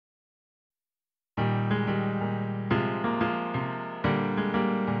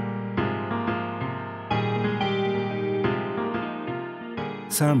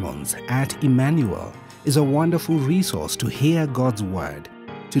Sermons at Immanuel is a wonderful resource to hear God's Word.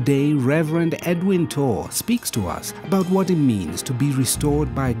 Today, Reverend Edwin Too speaks to us about what it means to be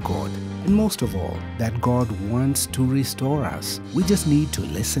restored by God, and most of all, that God wants to restore us. We just need to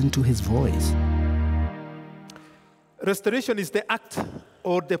listen to His voice. Restoration is the act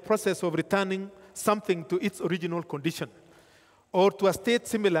or the process of returning something to its original condition, or to a state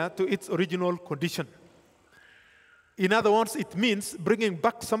similar to its original condition. In other words, it means bringing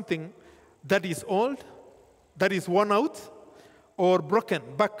back something that is old, that is worn out, or broken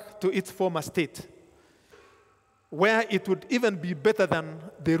back to its former state, where it would even be better than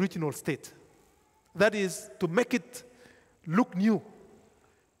the original state. That is, to make it look new,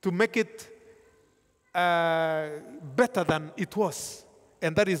 to make it better than it was.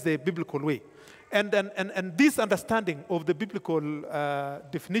 And that is the biblical way. And this understanding of the biblical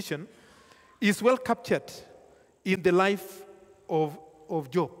definition is well captured in the life of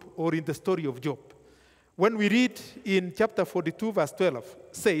Job, or in the story of Job. When we read in chapter 42, verse 12,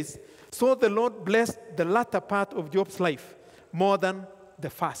 says, "So the Lord blessed the latter part of Job's life more than the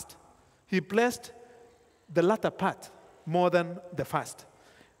first." He blessed the latter part more than the first.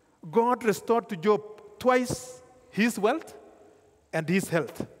 God restored to Job twice his wealth and his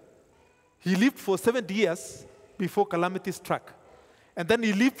health. He lived for 70 years before calamity struck. And then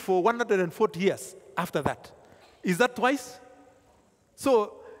he lived for 140 years after that. Is that twice?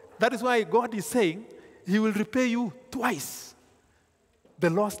 So that is why God is saying He will repay you twice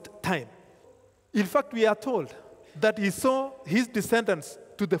the lost time. In fact, we are told that He saw His descendants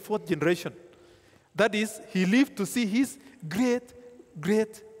to the fourth generation. That is, He lived to see His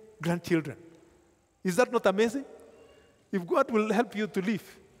great-great-grandchildren. Is that not amazing? If God will help you to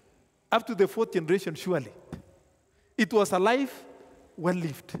live up to the fourth generation, surely. It was a life well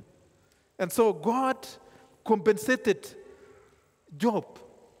lived. And so God compensated Job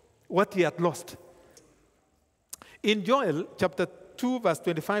what he had lost. In Joel chapter 2, verse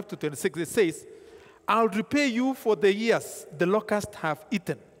 25 to 26, it says, "I'll repay you for the years the locusts have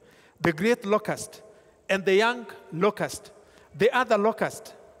eaten, the great locust and the young locust, the other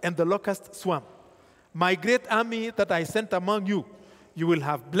locust and the locust swarm. My great army that I sent among you, you will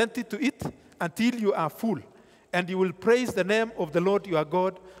have plenty to eat until you are full, and you will praise the name of the Lord your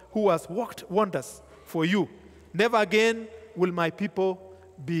God, who has worked wonders for you. Never again will my people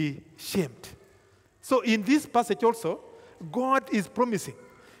be shamed." So in this passage also, God is promising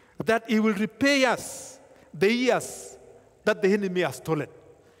that He will repay us the years that the enemy has stolen,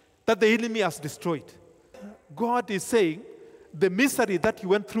 that the enemy has destroyed. God is saying the misery that you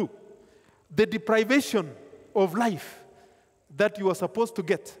went through, the deprivation of life that you are supposed to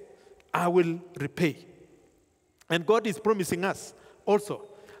get, I will repay. And God is promising us also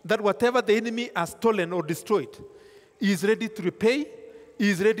that whatever the enemy has stolen or destroyed, He is ready to repay,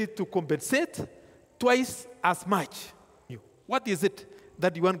 He is ready to compensate twice as much. What is it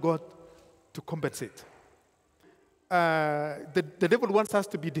that you want God to compensate? The devil wants us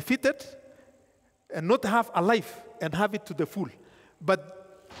to be defeated and not have a life and have it to the full.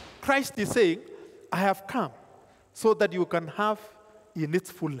 But Christ is saying, I have come so that you can have in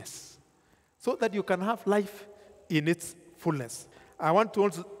its fullness. So that you can have life in its fullness. I want to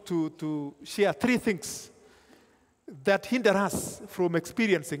also to share three things that hinder us from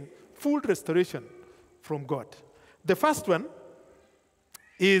experiencing full restoration from God. The first one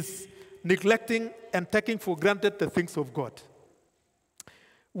is neglecting and taking for granted the things of God.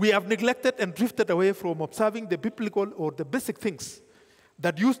 We have neglected and drifted away from observing the biblical or the basic things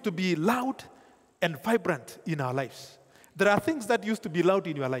that used to be loud and vibrant in our lives. There are things that used to be loud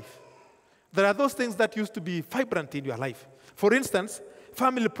in your life. There are those things that used to be vibrant in your life. For instance,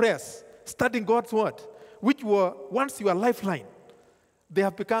 family prayers, studying God's word, which were once your lifeline, they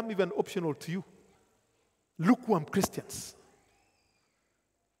have become even optional to you. Lukewarm Christians.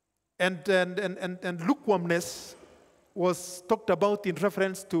 And lukewarmness was talked about in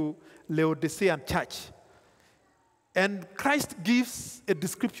reference to Laodicean church. And Christ gives a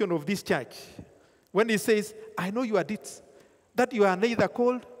description of this church when He says, "I know your deeds, that you are neither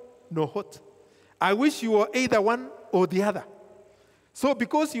cold nor hot. I wish you were either one or the other. So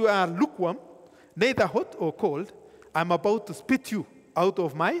because you are lukewarm, neither hot or cold, I'm about to spit you out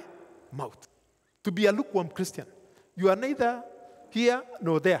of my mouth." To be a lukewarm Christian, you are neither here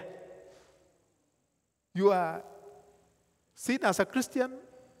nor there. You are seen as a Christian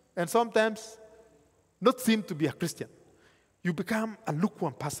and sometimes not seen to be a Christian. You become a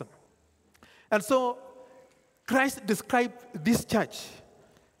lukewarm person. And so Christ described this church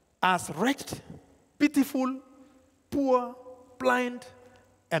as wretched, pitiful, poor, blind,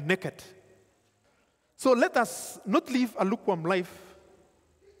 and naked. So let us not live a lukewarm life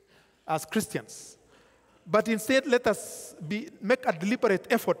as Christians. But instead, let us make a deliberate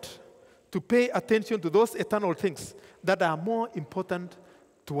effort to pay attention to those eternal things that are more important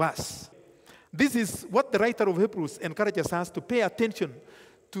to us. This is what the writer of Hebrews encourages us to pay attention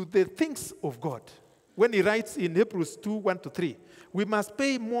to the things of God. When he writes in Hebrews 2, 1-3, we must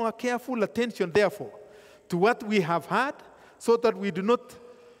pay more careful attention, therefore, to what we have heard, so that we do not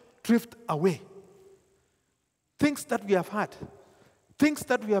drift away. Things that we have heard, things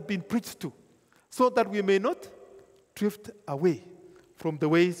that we have been preached to, so that we may not drift away from the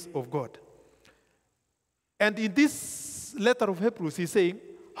ways of God. And in this letter of Hebrews, he's saying,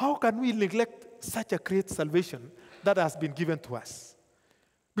 how can we neglect such a great salvation that has been given to us?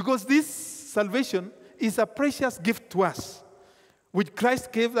 Because this salvation is a precious gift to us, which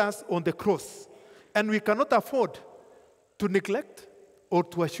Christ gave us on the cross. And we cannot afford to neglect or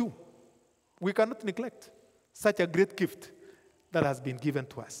to assume. We cannot neglect such a great gift that has been given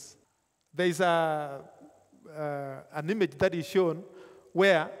to us. There is an image that is shown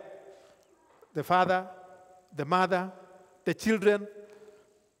where the father, the mother, the children,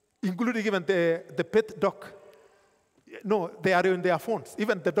 including even the pet dog. No, they are in their phones,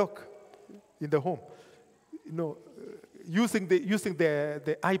 even the dog in the home. Using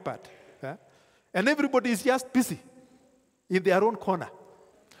the iPad. Yeah? And everybody is just busy in their own corner.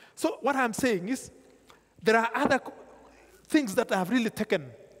 So what I'm saying is, there are other things that have really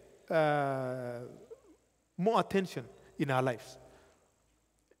taken more attention in our lives.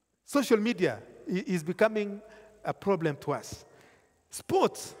 Social media is becoming a problem to us.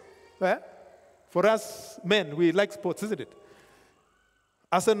 Sports, for us men, we like sports, isn't it?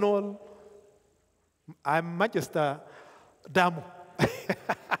 Arsenal, I'm Manchester, Damo.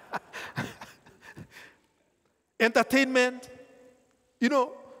 Entertainment,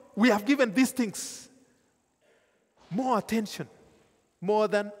 we have given these things more attention, more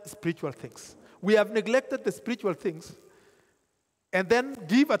than spiritual things. We have neglected the spiritual things and then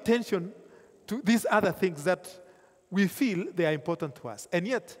give attention to these other things that we feel they are important to us. And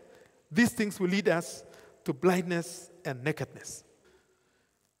yet, these things will lead us to blindness and nakedness.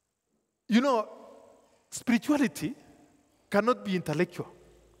 Spirituality cannot be intellectual.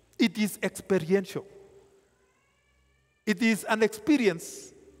 It is experiential. It is an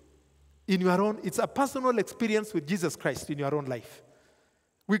experience in your own, it's a personal experience with Jesus Christ in your own life.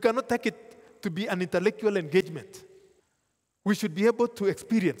 We cannot take it to be an intellectual engagement. We should be able to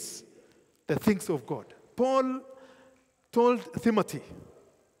experience the things of God. Paul told Timothy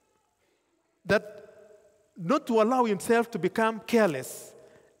that not to allow himself to become careless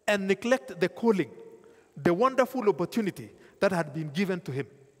and neglect the calling, the wonderful opportunity that had been given to him.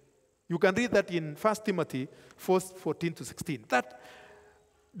 You can read that in 1 Timothy 4:14-16. That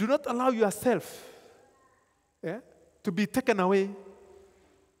do not allow yourself to be taken away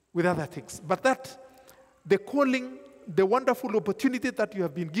with other things, but that the calling, the wonderful opportunity that you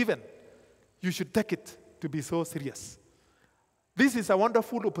have been given, you should take it to be so serious. This is a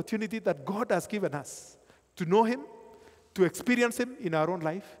wonderful opportunity that God has given us to know Him, to experience Him in our own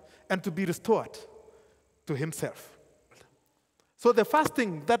life, and to be restored to Himself. So the first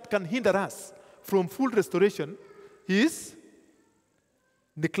thing that can hinder us from full restoration is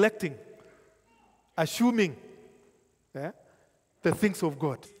neglecting, assuming the things of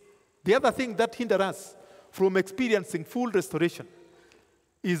God. The other thing that hinders us from experiencing full restoration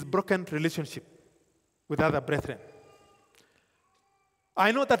is broken relationship with other brethren.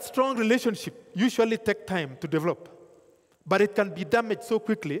 I know that strong relationship usually take time to develop, but it can be damaged so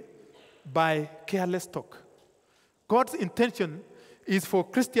quickly by careless talk. God's intention is for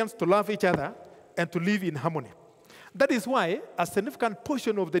Christians to love each other and to live in harmony. That is why a significant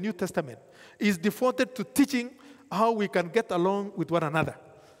portion of the New Testament is devoted to teaching how we can get along with one another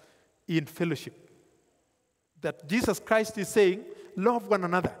in fellowship. That Jesus Christ is saying, love one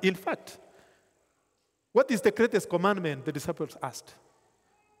another. In fact, what is the greatest commandment, the disciples asked?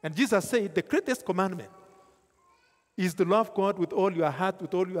 And Jesus said, the greatest commandment is to love God with all your heart,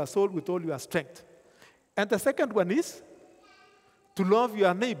 with all your soul, with all your strength. And the second one is to love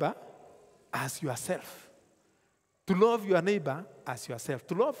your neighbor as yourself. To love your neighbor as yourself.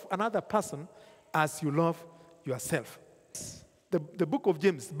 To love another person as you love yourself. The book of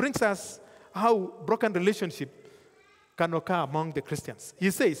James brings us how broken relationship can occur among the Christians.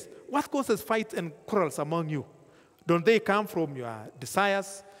 He says, what causes fights and quarrels among you? Don't they come from your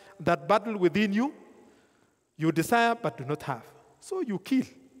desires that battle within you? You desire but do not have. So you kill.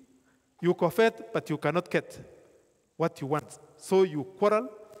 You covet but you cannot get what you want. So you quarrel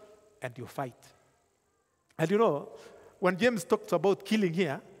and you fight. And when James talks about killing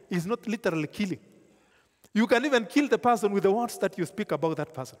here, it's not literally killing. You can even kill the person with the words that you speak about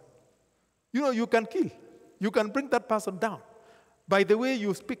that person. You can kill. You can bring that person down by the way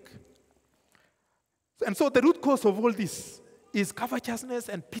you speak. And so the root cause of all this is covetousness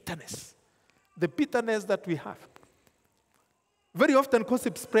and bitterness. The bitterness that we have. Very often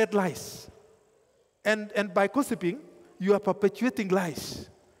gossip spread lies. And by gossiping, you are perpetuating lies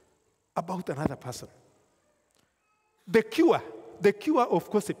about another person. The cure of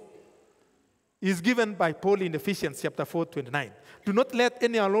gossip is given by Paul in Ephesians chapter 4:29. Do not let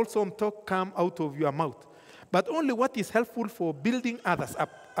any unwholesome talk come out of your mouth, but only what is helpful for building others up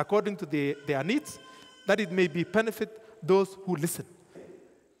according to their needs, that it may benefit those who listen.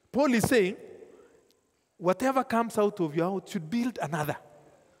 Paul is saying, whatever comes out of your mouth should build another.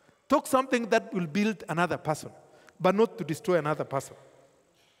 Talk something that will build another person, but not to destroy another person.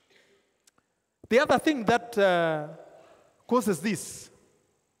 The other thing that causes this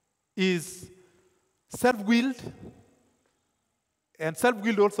is self-willed, and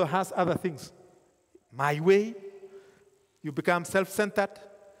self-willed also has other things. My way, you become self-centered.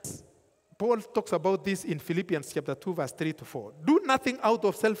 Paul talks about this in Philippians chapter 2, verse 3-4. Do nothing out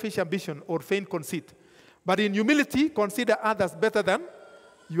of selfish ambition or vain conceit, but in humility consider others better than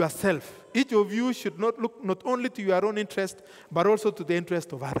yourself. Each of you should not look not only to your own interest, but also to the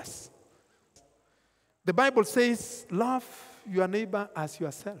interest of others. The Bible says, love your neighbor as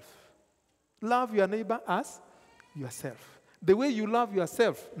yourself. Love your neighbor as yourself. The way you love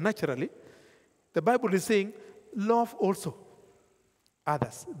yourself naturally, the Bible is saying, love also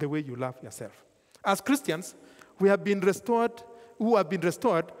others the way you love yourself. As Christians, who have been restored,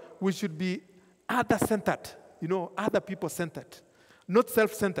 we should be other-centered, other people-centered, not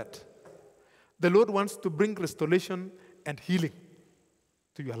self-centered. The Lord wants to bring restoration and healing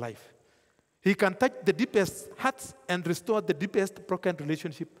to your life. He can touch the deepest hearts and restore the deepest broken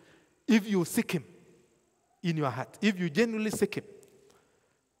relationship if you seek Him in your heart, if you genuinely seek Him.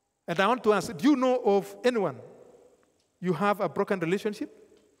 And I want to ask, do you know of anyone you have a broken relationship?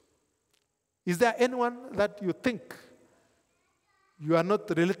 Is there anyone that you think you are not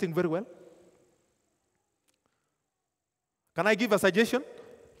relating very well? Can I give a suggestion?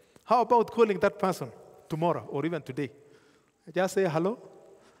 How about calling that person tomorrow or even today? Just say, hello,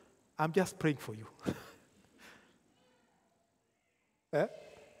 I'm just praying for you. Eh?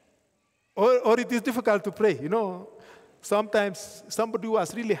 Or it is difficult to pray. Sometimes somebody who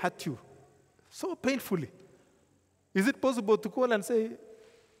has really hurt you so painfully. Is it possible to call and say,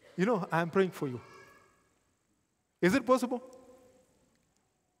 I'm praying for you? Is it possible?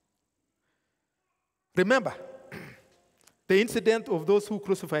 Remember the incident of those who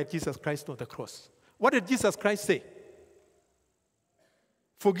crucified Jesus Christ on the cross. What did Jesus Christ say?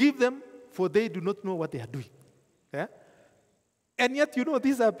 Forgive them, for they do not know what they are doing. Yeah? And yet,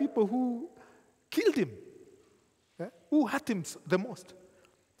 these are people who killed him, who hurt him the most.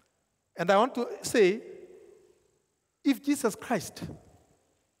 And I want to say, if Jesus Christ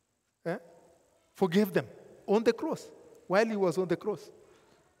forgave them on the cross, while he was on the cross,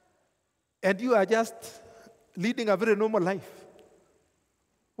 and you are just leading a very normal life,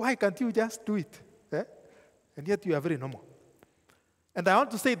 why can't you just do it? And yet you are very normal. And I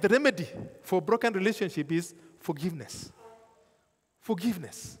want to say the remedy for broken relationship is forgiveness.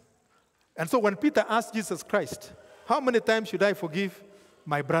 Forgiveness. And so when Peter asked Jesus Christ, how many times should I forgive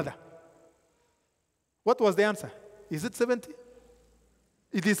my brother? What was the answer? Is it 70?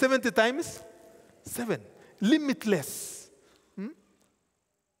 It is 70 times 7. Limitless.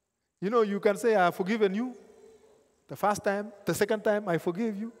 You can say, I have forgiven you. The first time, the second time, I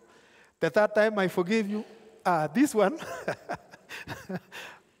forgive you. The third time, I forgive you. This one,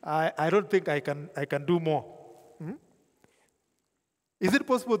 I don't think I can do more. Is it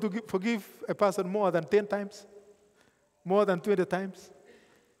possible to forgive a person more than 10 times? More than 20 times?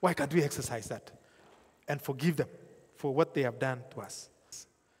 Why can't we exercise that and forgive them for what they have done to us?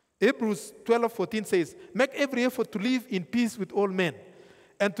 Hebrews 12:14 says, make every effort to live in peace with all men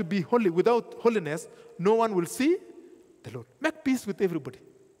and to be holy. Without holiness, no one will see the Lord. Make peace with everybody.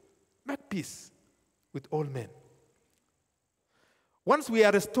 Make peace with all men. Once we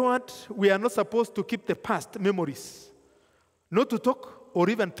are restored, we are not supposed to keep the past memories, not to talk or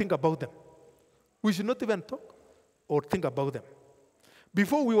even think about them. We should not even talk or think about them.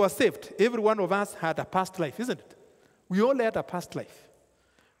 Before we were saved, every one of us had a past life, isn't it? We all had a past life.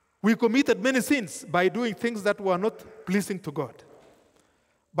 We committed many sins by doing things that were not pleasing to God.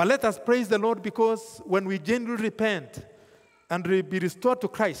 But let us praise the Lord, because when we genuinely repent and be restored to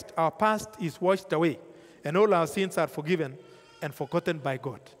Christ, our past is washed away and all our sins are forgiven and forgotten by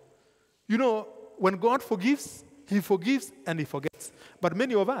God. When God forgives, He forgives and He forgets. But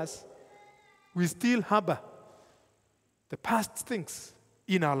many of us, we still harbor the past things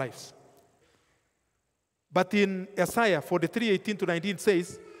in our lives. But in Isaiah 43:18-19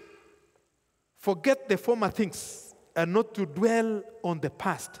 says, forget the former things and not to dwell on the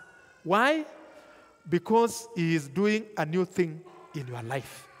past. Why? Because he is doing a new thing in your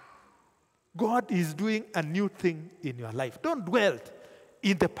life. God is doing a new thing in your life. Don't dwell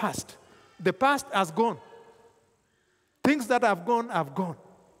in the past. The past has gone. Things that have gone have gone.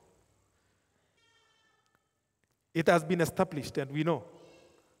 It has been established, and we know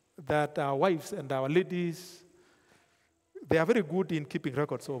that our wives and our ladies, they are very good in keeping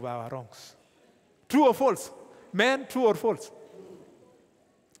records of our wrongs. True or false? Men, true or false?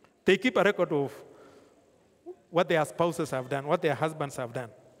 They keep a record of what their spouses have done, what their husbands have done.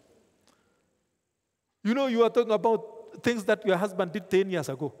 You know, you are talking about things that your husband did 10 years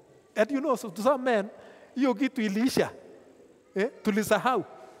ago. And you know, so to some men, you give to Elisha, to Lisa how.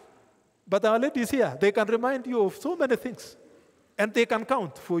 But our ladies here, they can remind you of so many things. And they can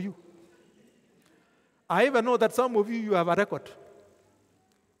count for you. I even know that some of you have a record.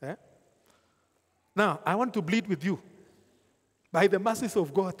 Now, I want to plead with you, by the mercies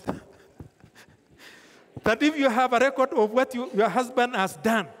of God, that if you have a record of what your husband has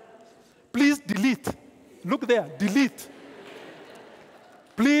done, please delete. Look there, delete.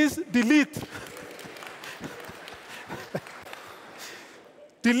 Please delete.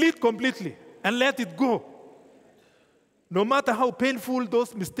 Delete completely and let it go. No matter how painful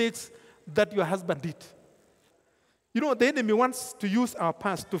those mistakes that your husband did. You know, the enemy wants to use our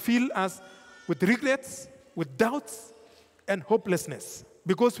past to fill us with regrets, with doubts, and hopelessness.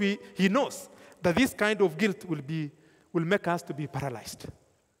 Because he knows that this kind of guilt will make us to be paralyzed.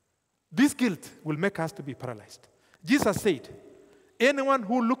 This guilt will make us to be paralyzed. Jesus said, anyone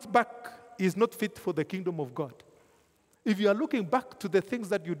who looks back is not fit for the kingdom of God. If you are looking back to the things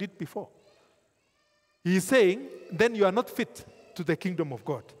that you did before, he is saying, then you are not fit to the kingdom of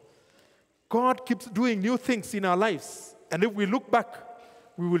God. God keeps doing new things in our lives. And if we look back,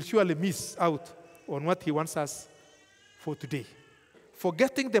 we will surely miss out on what he wants us for today.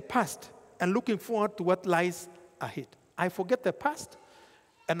 Forgetting the past and looking forward to what lies ahead. I forget the past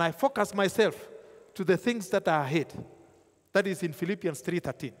and I focus myself to the things that are ahead. That is in Philippians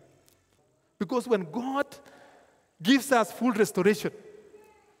 3:13. Because when God gives us full restoration,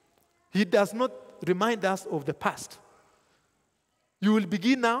 he does not remind us of the past. You will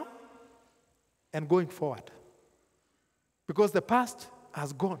begin now and going forward. Because the past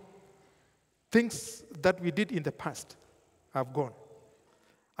has gone. Things that we did in the past have gone.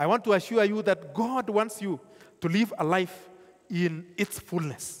 I want to assure you that God wants you to live a life in its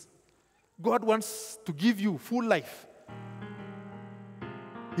fullness. God wants to give you full life.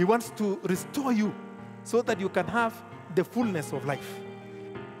 He wants to restore you so that you can have the fullness of life.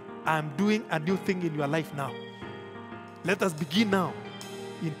 I'm doing a new thing in your life now. Let us begin now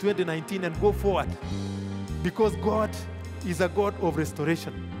in 2019 and go forward, because God is a God of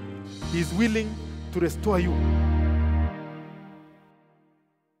restoration. He is willing to restore you.